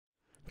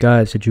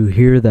Guys, did you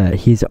hear that?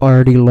 He's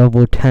already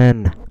level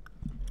 10.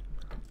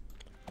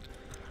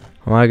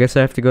 Well, I guess I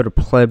have to go to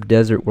Pleb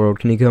Desert World.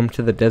 Can you come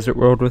to the Desert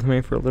World with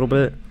me for a little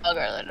bit? I'll go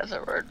to the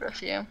Desert World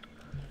with you.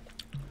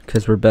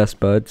 Because we're best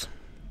buds.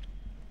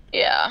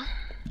 Yeah.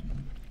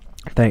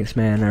 Thanks,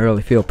 man. I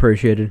really feel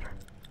appreciated.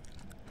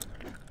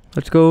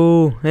 Let's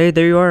go. Hey,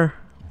 there you are.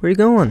 Where are you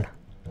going?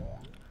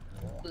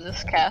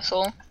 This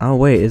castle. Oh,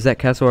 wait. Is that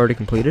castle already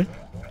completed?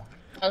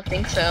 I don't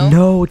think so.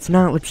 No, it's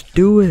not. Let's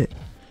do it.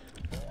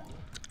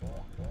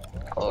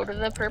 Go to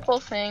the purple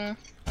thing.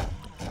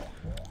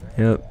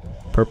 Yep.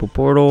 Purple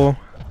portal.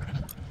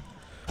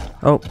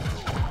 Oh.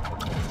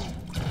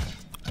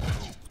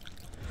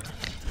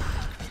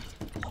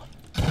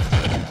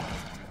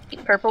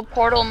 Purple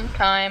portal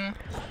time.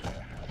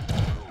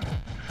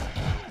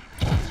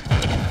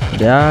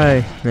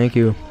 Die. Thank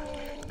you.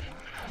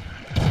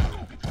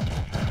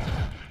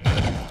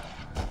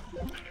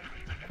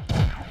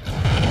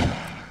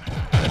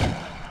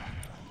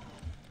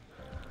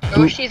 I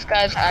wish these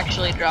guys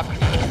actually dropped.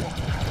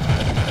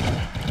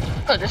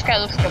 Oh, this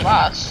guy looks like a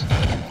boss.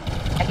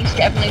 He's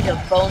definitely the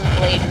Bone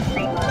Blade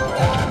Freak.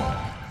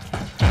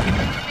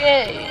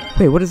 Yay!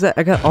 Wait, what is that?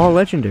 I got all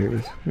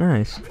legendaries.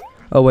 Nice.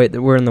 Oh wait,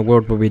 we're in the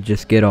world where we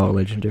just get all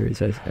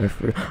legendaries.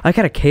 I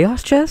got a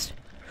chaos chest?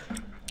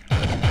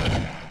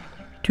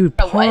 Dude,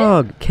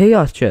 Pog,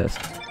 chaos chest.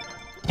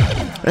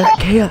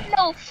 Chaos.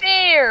 No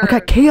fair! I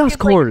got chaos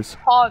cores.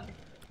 Pog.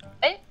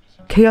 Eh?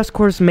 Chaos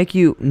cores make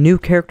you new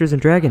characters and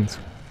dragons.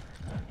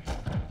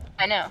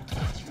 I know.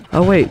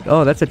 Oh wait,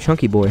 oh that's a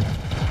chunky boy.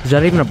 Is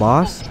that even a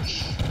boss?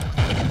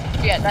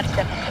 Yeah, that's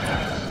definitely a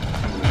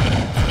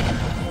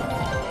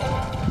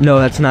boss. No,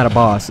 that's not a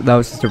boss. That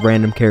was just a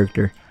random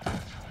character.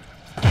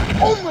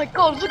 Oh my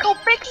god, look how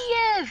big he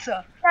is!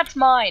 That's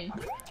mine.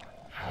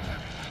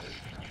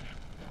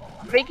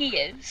 Big he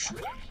is.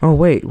 Oh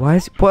wait, why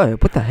is what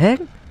the heck?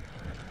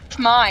 It's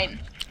mine.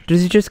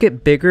 Does he just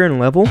get bigger in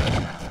level?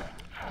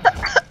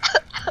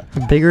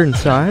 Bigger in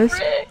size?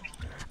 Frick.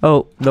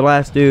 Oh, the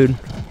last dude.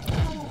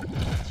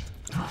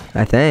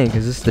 I think.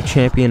 Is this the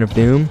champion of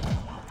doom?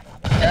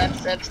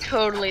 That's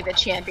totally the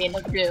champion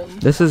of doom.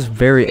 This is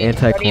very Ready,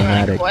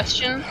 anticlimactic.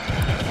 Question?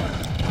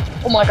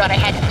 Oh my god, I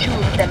had two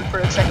of them for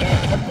a second.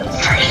 What the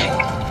frick?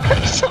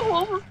 I'm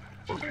so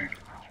over.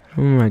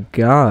 Oh my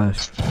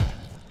gosh.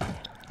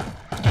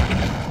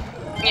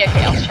 Yeah,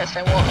 chaos chest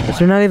I want. Is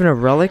there not even a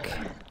relic?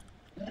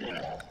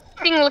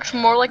 Thing looks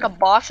more like a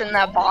boss than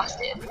that boss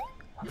did.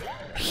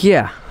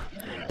 Yeah.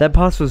 That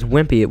boss was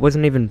wimpy. It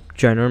wasn't even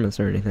ginormous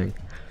or anything.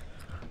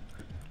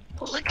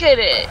 Look at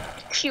it.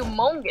 It's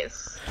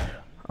humongous.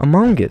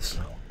 Among Us.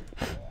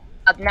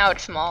 Now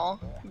it's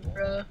small.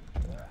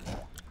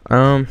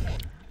 Bruh.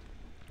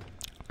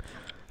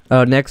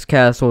 Next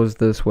castle is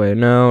this way.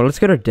 No, let's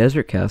go to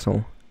Desert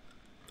Castle.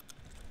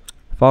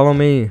 Follow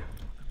me.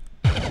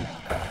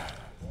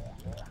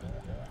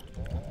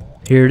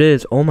 Here it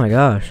is. Oh my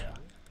gosh.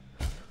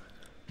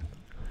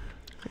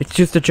 It's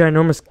just a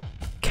ginormous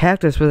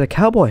cactus with a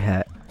cowboy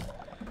hat.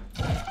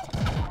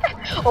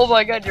 Oh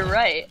my god, you're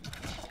right.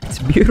 It's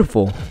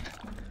beautiful.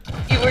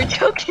 You were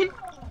joking.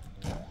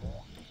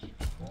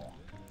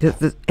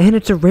 And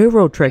it's a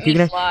railroad track. You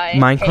can fly.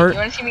 minecart. Hey, you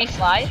wanna see me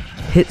fly?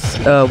 Hits.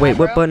 Wait.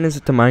 What button is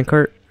it to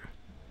minecart?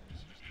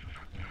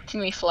 See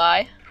me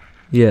fly?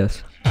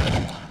 Yes.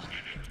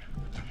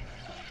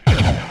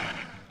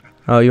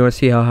 Oh, you want to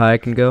see how high I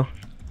can go?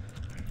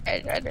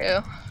 I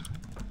do.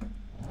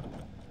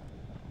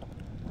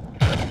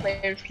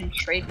 Players can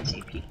trade the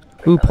CP.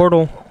 Ooh,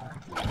 portal.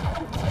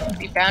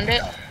 You found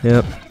it?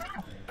 Yep.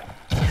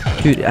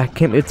 Dude, I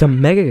can't. It's a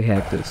mega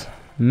cactus.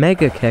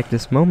 Mega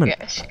cactus moment.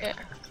 Yes. Yeah.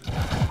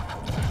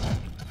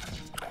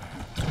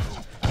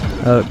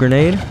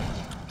 Grenade?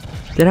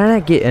 Did I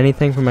not get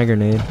anything from my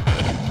grenade?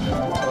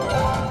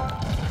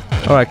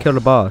 Oh, I killed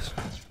a boss.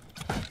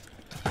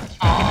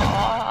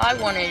 Aw, I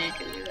wanted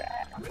to do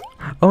that.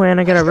 Oh, and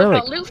I got a Still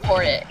relic. got loot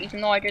for it, even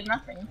though I did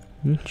nothing.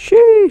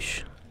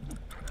 Sheesh.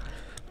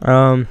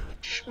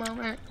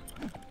 Moment.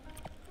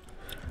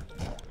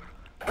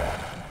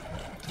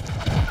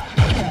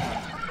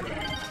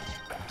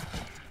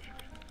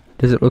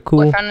 Does it look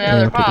cool? We found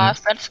another Yeah,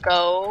 boss. Let's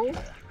go.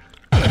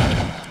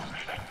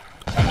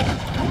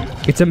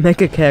 it's a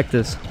mega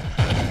cactus.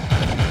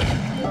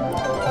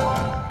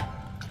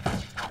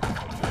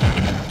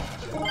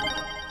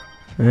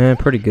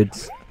 Pretty good,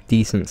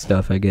 decent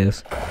stuff, I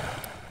guess.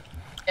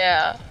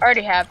 Yeah, I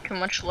already have too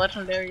much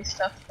legendary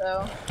stuff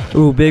though.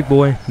 Ooh, big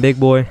boy, big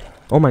boy.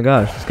 Oh my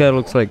gosh, this guy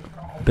looks like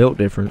built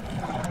different.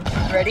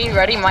 Ready?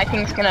 Ready? My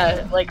thing's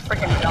gonna like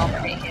freaking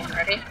dominate him.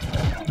 Ready?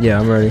 Yeah,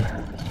 I'm ready.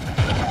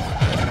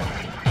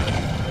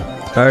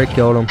 I already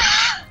killed him.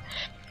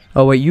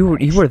 Oh wait, you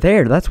were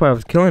there. That's why I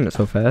was killing it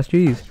so fast.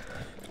 Jeez.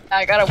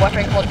 I got a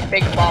weapon called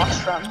Big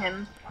Boss from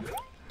him.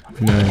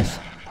 Nice.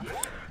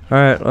 All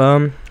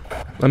right.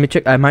 Let me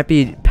check. I might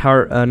be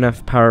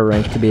enough power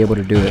rank to be able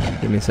to do it.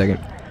 Give me a second.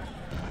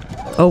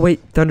 Oh wait,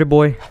 Thunder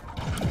Boy.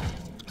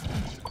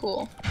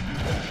 Cool.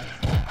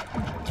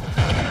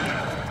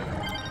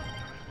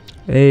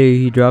 Hey,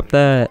 he dropped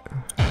that.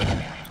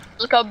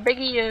 Look Look how big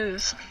he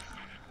is.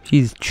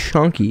 He's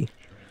chunky.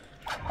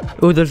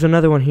 Oh, there's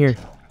another one here.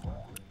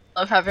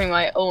 Love having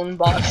my own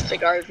boss to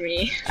guard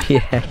me.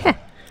 Yeah.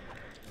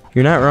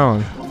 You're not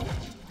wrong.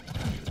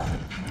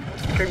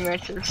 Pretty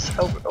much is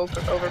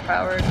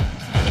overpowered.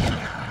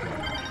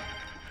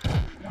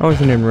 I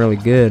wasn't even really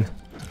good.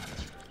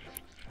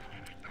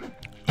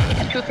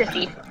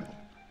 250.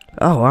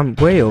 Oh, I'm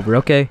way over.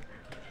 Okay.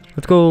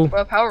 Let's go.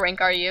 What power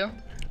rank are you?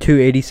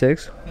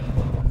 286.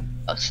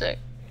 Oh, sick.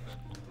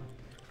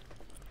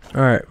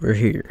 Alright, we're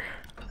here.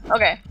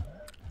 Okay.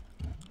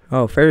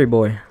 Oh, fairy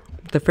boy.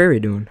 What's the fairy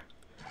doing?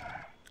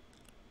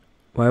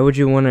 Why would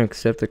you want to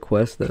accept the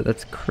quest, though?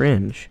 That's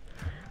cringe.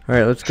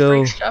 Alright, let's go.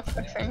 Free stuff,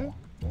 I think.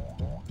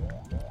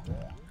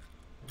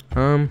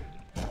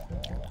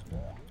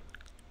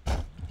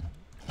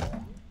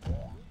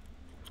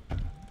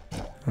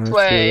 Let's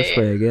go this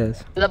way, I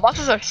guess. The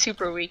bosses are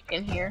super weak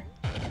in here.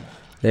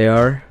 They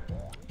are?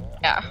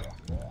 Yeah.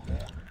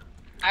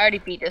 I already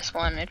beat this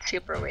one. It's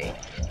super weak.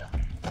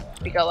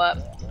 We go up.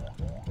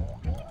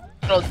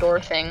 Little door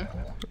thing.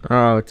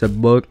 Oh, it's a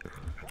book.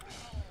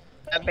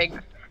 A big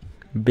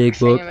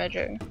book.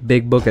 thingamajig.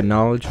 Big book of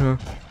knowledge, huh?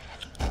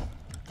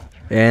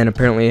 And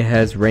apparently it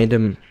has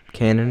random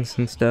cannons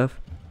and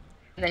stuff.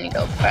 And then you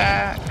go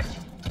back.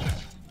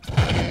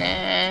 And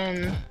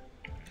then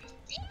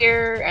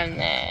here, and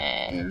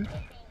then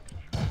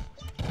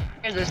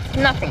here, there's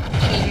nothing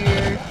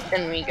here.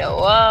 Then we go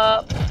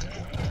up.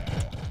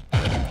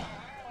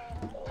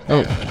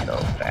 Oh. Then we go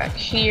back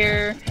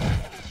here.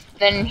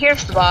 Then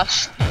here's the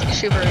boss.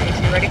 Super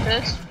easy. Ready for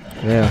this?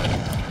 Yeah.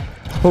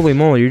 Holy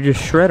moly, you just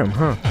shred them,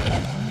 huh?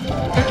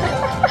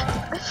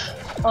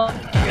 Oh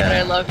my god,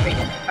 I love being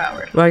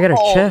powered. Well, I got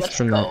a chest let's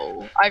from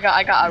go. I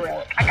got a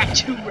relic. I got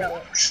 2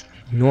 relics.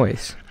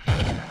 Noise.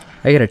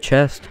 I got a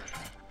chest.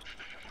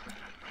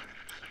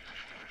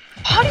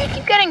 How do you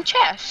keep getting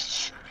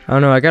chests? Oh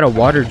no, I got a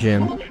water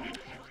gem. Oh,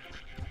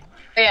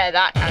 yeah,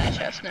 that kind of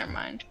chest. Never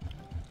mind.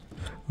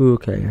 Ooh,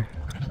 okay.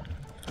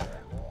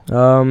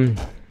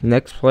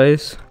 Next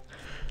place.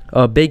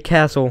 Big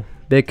castle.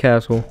 Big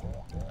castle.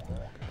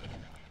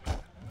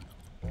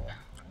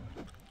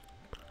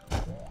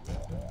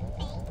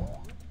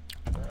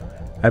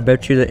 I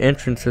bet you the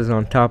entrance is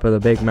on top of the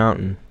big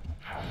mountain.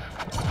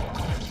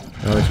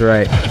 Oh, that's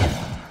right.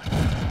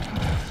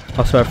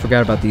 Also, I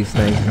forgot about these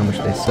things and how much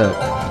they suck.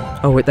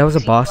 Oh wait, that was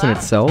a boss in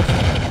itself?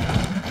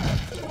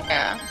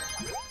 Yeah.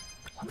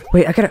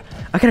 Wait, I got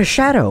a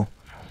shadow.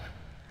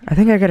 I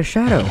think I got a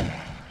shadow.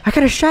 I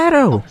got a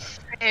shadow.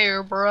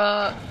 Here,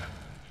 bruh.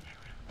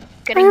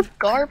 Getting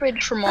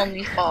garbage from all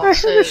these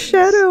bosses. I have a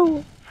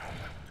shadow.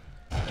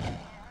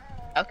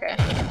 Okay.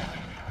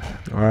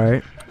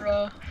 Alright.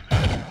 Bruh.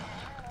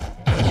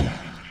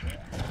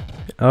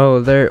 Oh,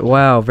 there.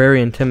 Wow,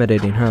 very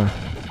intimidating, huh?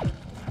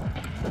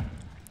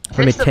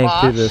 Let me tank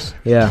through this.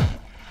 Yeah.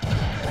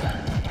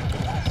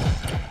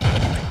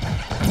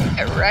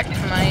 I wrecked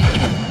my.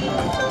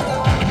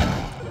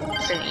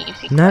 It's an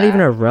easy. Not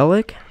even a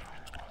relic?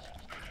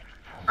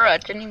 Bruh,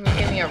 it didn't even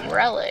give me a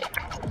relic.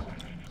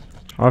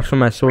 Also,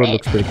 my sword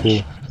looks pretty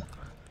cool.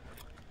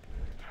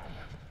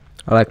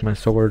 I like my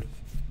sword.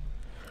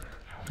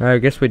 Alright, I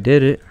guess we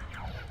did it.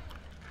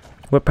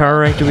 What power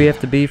rank do we have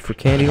to be for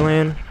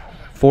Candyland?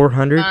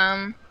 400?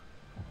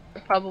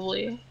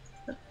 Probably.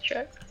 Let's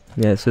check.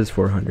 Yeah, it says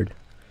 400.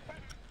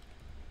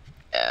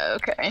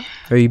 Okay.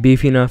 Are you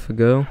beefy enough to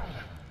go?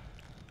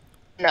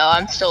 No,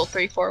 I'm still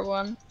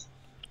 341.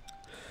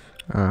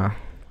 Ah.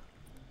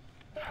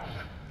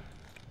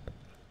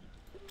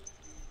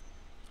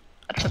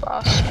 That's the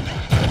boss.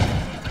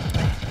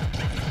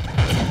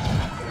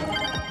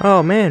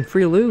 Oh man,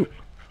 free loot.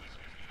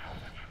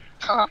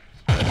 Huh.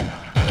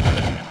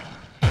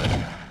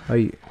 Oh,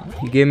 you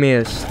gave me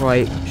a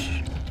slight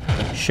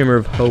shimmer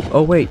of hope.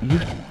 Oh wait, you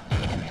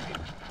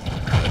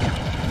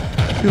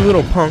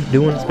little punk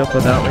doing stuff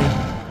without me.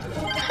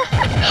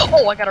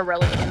 Oh, I got a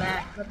relic from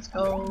that. Let's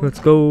go. Let's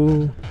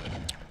go.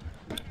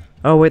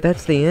 Oh wait,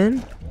 that's the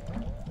end?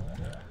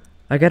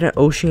 I got an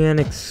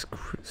oceanic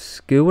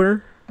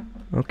skewer?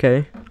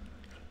 Okay.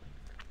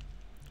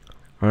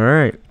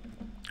 Alright.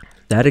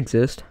 That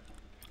exists.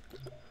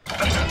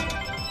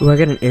 Ooh, I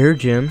got an air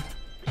gem.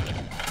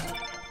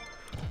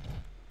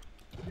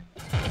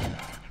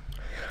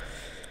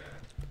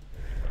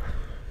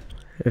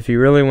 If you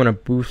really want to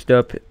boost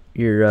up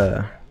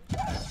your,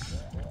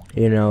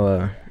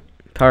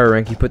 power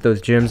rank, you put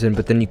those gems in,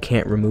 but then you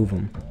can't remove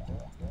them.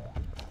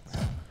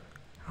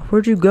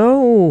 Where'd you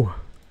go?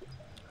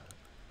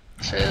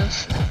 This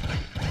is.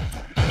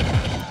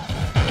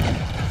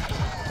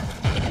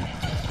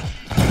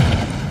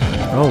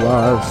 Oh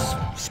wow, that was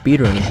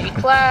speedrunning.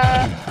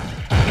 Clap.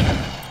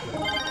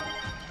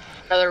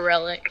 Another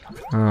relic.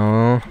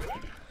 Oh,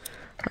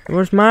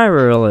 where's my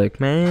relic,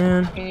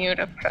 man? You need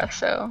a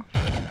presso.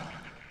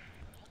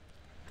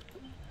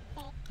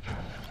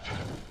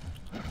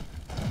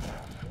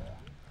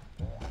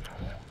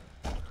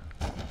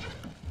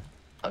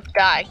 Oh,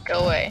 die. Go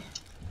away.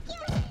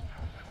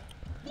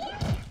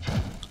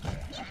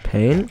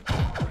 Pain?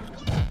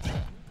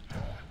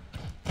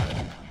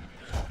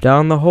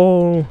 Down the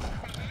hole.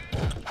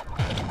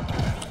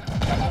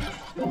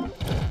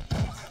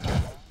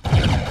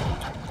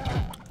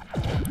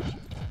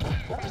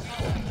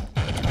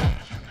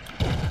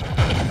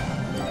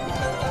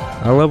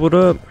 I leveled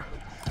up.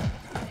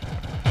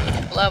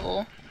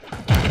 Level.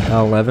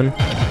 11.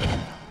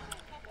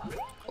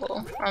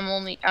 Cool.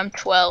 I'm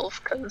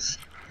 12, cause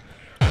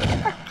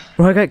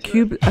Oh, I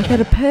got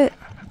a pet.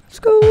 Let's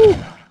go.